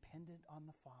was dependent on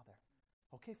the Father.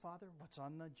 Okay, Father, what's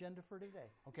on the agenda for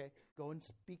today? Okay, go and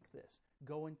speak this.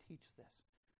 Go and teach this.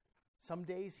 Some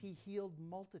days he healed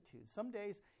multitudes. Some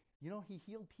days, he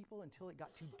healed people until it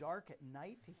got too dark at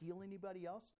night to heal anybody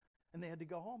else, and they had to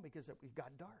go home because it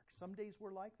got dark. Some days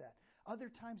were like that. Other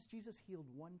times, Jesus healed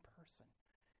one person,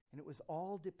 and it was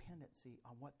all dependency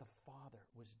on what the Father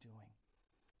was doing.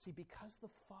 See, because the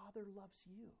Father loves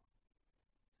you,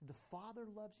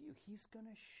 he's going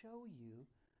to show you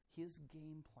his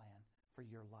game plan for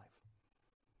your life.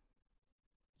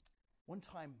 One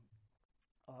time,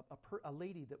 a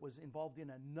lady that was involved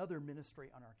in another ministry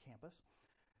on our campus,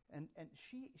 and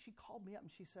she called me up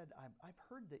and she said, I've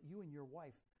heard that you and your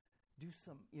wife do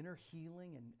some inner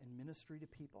healing and ministry to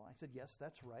people. I said, yes,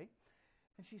 that's right.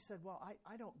 And she said, well,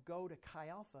 I don't go to Chi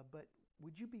Alpha, but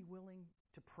would you be willing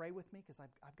to pray with me? Because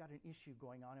I've got an issue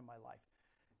going on in my life.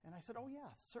 And I said, oh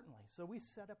yeah, certainly. So we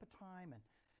set up a time,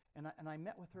 and I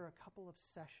met with her a couple of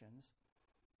sessions,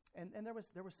 and there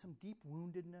was some deep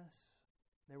woundedness.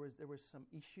 There was some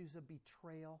issues of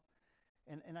betrayal,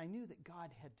 and I knew that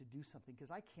God had to do something because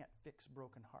I can't fix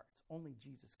broken hearts. Only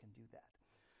Jesus can do that.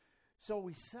 So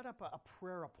we set up a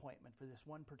prayer appointment for this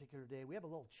one particular day. We have a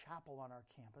little chapel on our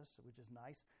campus, which is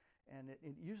nice, and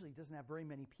it usually doesn't have very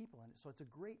many people in it, so it's a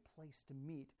great place to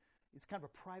meet. It's kind of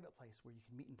a private place where you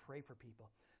can meet and pray for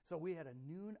people. So we had a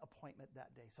noon appointment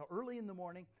that day. So early in the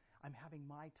morning, I'm having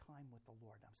my time with the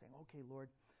Lord. I'm saying, okay, Lord,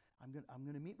 I'm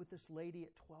going to meet with this lady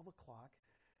at 12 o'clock.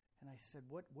 And I said,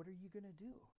 what are you going to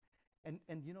do? And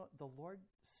the Lord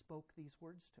spoke these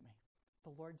words to me.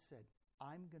 The Lord said,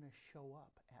 I'm going to show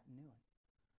up at noon.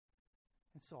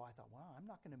 And so I thought, wow, I'm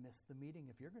not going to miss the meeting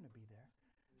if you're going to be there.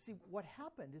 See, what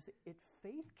happened is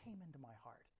faith came into my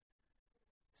heart.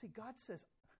 See, God says,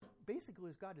 basically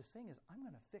what God is saying is, I'm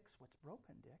going to fix what's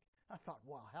broken, Dick. I thought,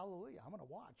 wow, hallelujah, I'm going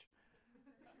to watch.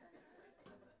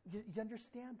 You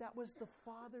understand? That was the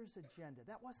Father's agenda.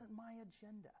 That wasn't my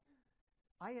agenda.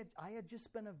 I had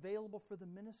just been available for the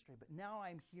ministry, but now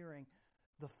I'm hearing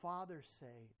the Father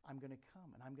say, I'm going to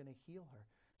come and I'm going to heal her.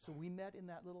 So we met in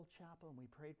that little chapel and we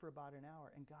prayed for about an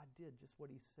hour, and God did just what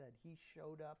he said. He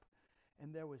showed up,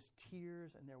 and there was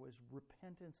tears and there was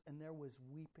repentance and there was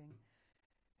weeping.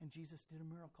 And Jesus did a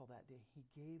miracle that day. He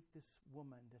gave this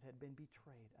woman that had been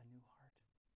betrayed a new heart.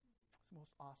 It's the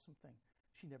most awesome thing.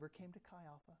 She never came to Chi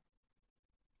Alpha.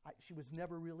 She was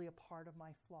never really a part of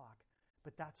my flock,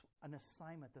 but that's an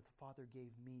assignment that the Father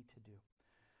gave me to do.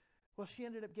 Well, she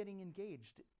ended up getting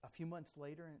engaged a few months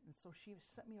later, and so she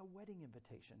sent me a wedding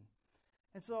invitation.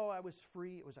 And so I was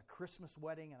free. It was a Christmas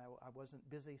wedding, and I wasn't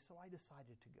busy, so I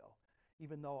decided to go,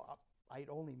 even though I'd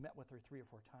only met with her 3 or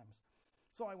 4 times.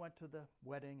 So I went to the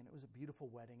wedding, and it was a beautiful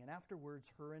wedding. And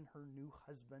afterwards, her and her new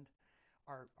husband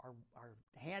are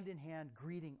hand in hand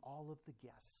greeting all of the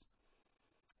guests.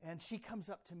 And she comes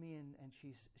up to me, and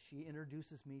she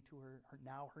introduces me to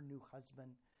her new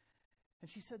husband. And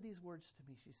she said these words to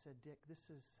me. She said, Dick, this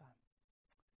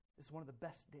is one of the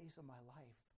best days of my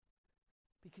life.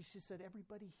 Because she said,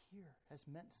 everybody here has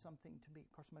meant something to me.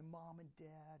 Of course, my mom and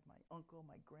dad, my uncle,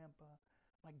 my grandpa,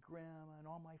 my grandma, and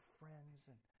all my friends.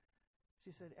 And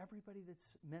she said, everybody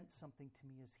that's meant something to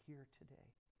me is here today.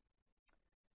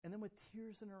 And then with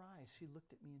tears in her eyes, she looked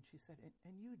at me and she said,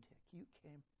 and you, Dick, you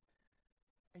came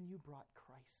and you brought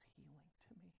Christ's healing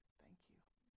to me. Thank you.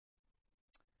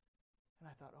 And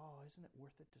I thought, oh, isn't it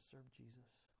worth it to serve Jesus?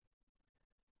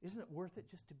 Isn't it worth it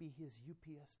just to be his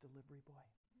UPS delivery boy?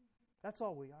 That's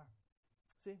all we are.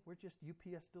 See, we're just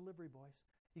UPS delivery boys.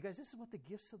 You guys, this is what the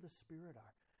gifts of the Spirit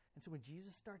are. And so when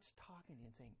Jesus starts talking to you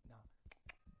and saying, no,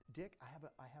 Dick, I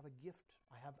have a gift.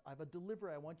 I have a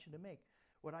delivery I want you to make.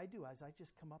 What I do is I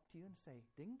just come up to you and say,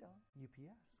 ding dong,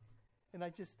 UPS. And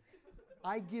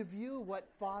I give you what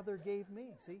Father gave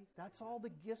me. See, that's all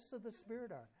the gifts of the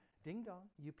Spirit are. Ding dong,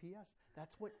 UPS.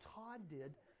 That's what Todd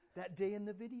did that day in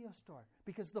the video store,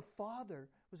 because the Father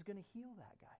was going to heal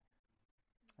that guy.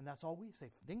 And that's all we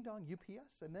say, ding dong,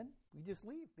 UPS, and then we just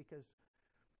leave, because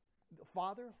the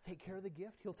Father will take care of the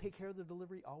gift. He'll take care of the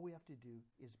delivery. All we have to do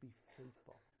is be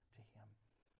faithful to him.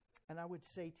 And I would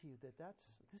say to you that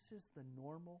this is the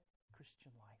normal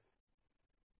Christian life.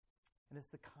 And it's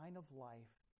the kind of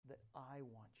life that I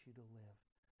want you to live.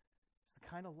 It's the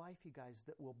kind of life, you guys,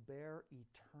 that will bear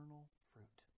eternal fruit.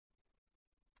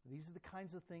 These are the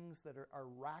kinds of things that are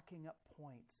racking up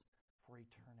points for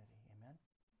eternity. Amen?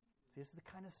 See, this is the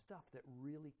kind of stuff that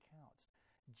really counts.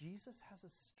 Jesus has a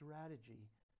strategy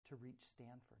to reach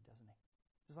Stanford, doesn't he?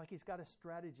 It's like he's got a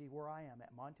strategy where I am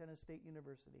at Montana State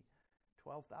University.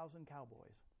 12,000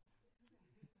 cowboys.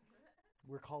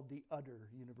 We're called the Udder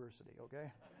University,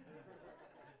 okay?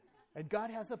 And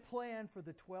God has a plan for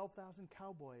the 12,000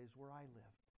 cowboys where I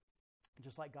live.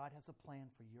 Just like God has a plan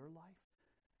for your life,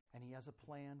 and he has a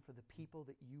plan for the people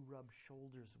that you rub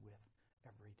shoulders with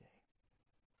every day.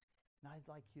 Now I'd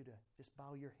like you to just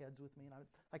bow your heads with me, and I'd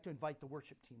like to invite the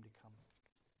worship team to come.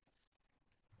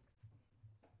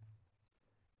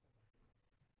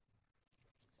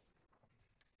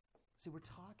 See, we're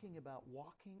talking about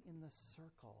walking in the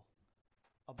circle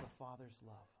of the Father's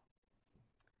love.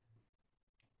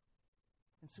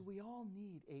 And so we all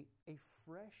need a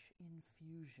fresh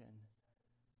infusion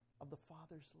of the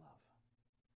Father's love.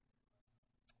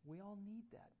 We all need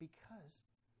that, because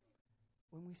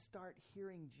when we start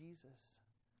hearing Jesus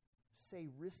say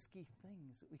risky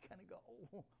things, we kind of go,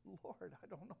 oh, Lord, I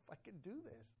don't know if I can do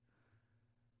this.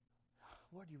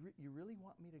 Lord, you really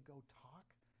want me to go talk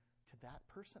to that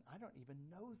person? I don't even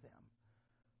know them.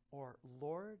 Or,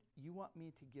 Lord, you want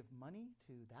me to give money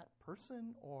to that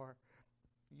person? Or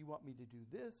you want me to do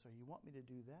this, or you want me to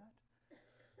do that?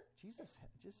 Jesus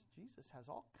has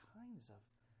all kinds of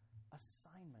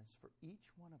assignments for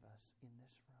each one of us in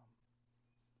this room.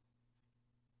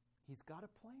 He's got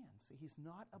a plan. See, he's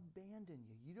not abandoned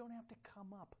you. You don't have to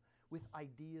come up with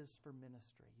ideas for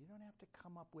ministry. You don't have to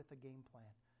come up with a game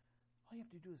plan. All you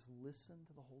have to do is listen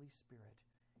to the Holy Spirit.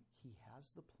 He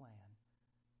has the plan,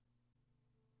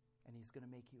 and he's going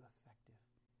to make you effective.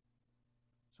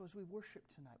 So as we worship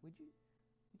tonight, would you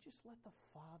just let the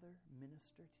Father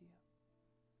minister to you?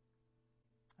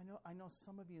 I know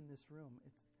some of you in this room,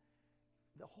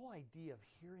 the whole idea of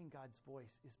hearing God's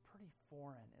voice is pretty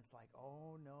foreign. It's like,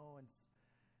 oh no, and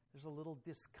there's a little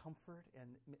discomfort,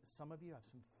 and some of you have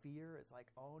some fear. It's like,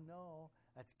 oh no,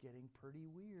 that's getting pretty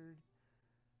weird.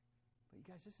 But you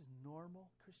guys, this is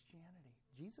normal Christianity.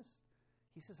 Jesus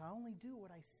He says, I only do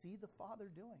what I see the Father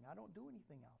doing. I don't do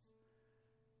anything else.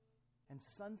 And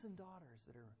sons and daughters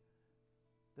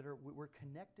we're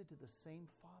connected to the same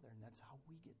Father, and that's how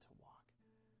we get to walk.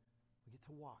 We get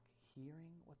to walk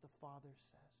hearing what the Father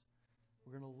says.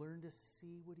 We're going to learn to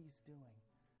see what He's doing.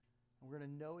 And we're going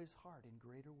to know His heart in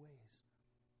greater ways.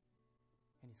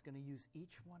 And He's going to use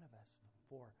each one of us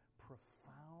for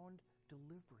profound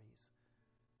deliveries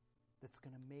that's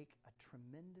going to make a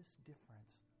tremendous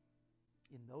difference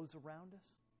in those around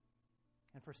us.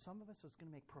 And for some of us, it's going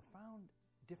to make profound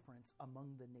difference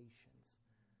among the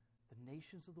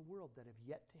nations of the world that have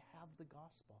yet to have the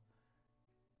gospel.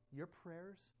 Your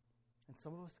prayers, and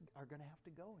some of us are going to have to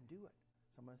go and do it.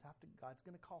 God's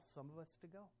going to call some of us to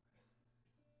go.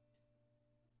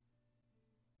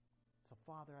 So,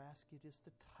 Father, I ask you just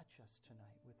to touch us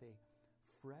tonight with a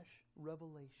fresh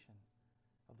revelation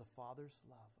of the Father's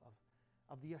love,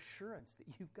 of the assurance that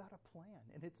you've got a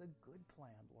plan, and it's a good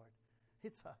plan, Lord.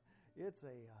 It's a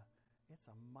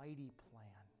mighty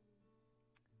plan.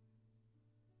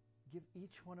 Give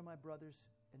each one of my brothers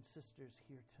and sisters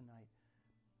here tonight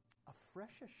a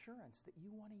fresh assurance that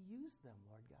you want to use them,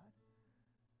 Lord God.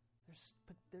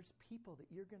 There's people that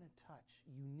you're going to touch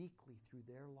uniquely through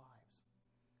their lives.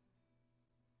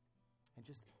 And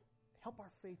just help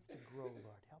our faith to grow,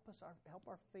 Lord. Help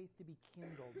our faith to be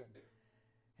kindled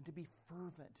and to be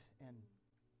fervent and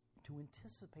to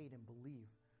anticipate and believe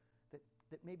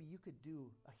that maybe you could do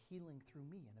a healing through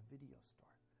me in a video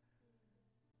store.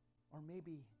 Or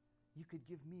maybe you could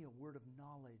give me a word of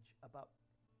knowledge about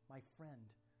my friend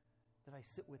that I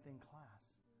sit with in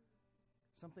class.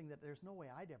 Something that there's no way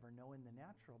I'd ever know in the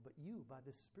natural, but you, by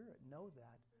the Spirit, know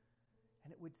that. And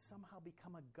it would somehow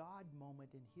become a God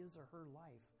moment in his or her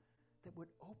life that would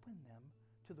open them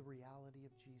to the reality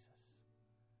of Jesus.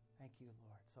 Thank you,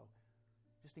 Lord. So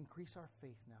just increase our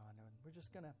faith now. And we're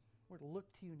going to look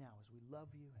to you now as we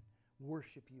love you and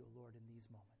worship you, Lord, in these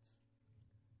moments.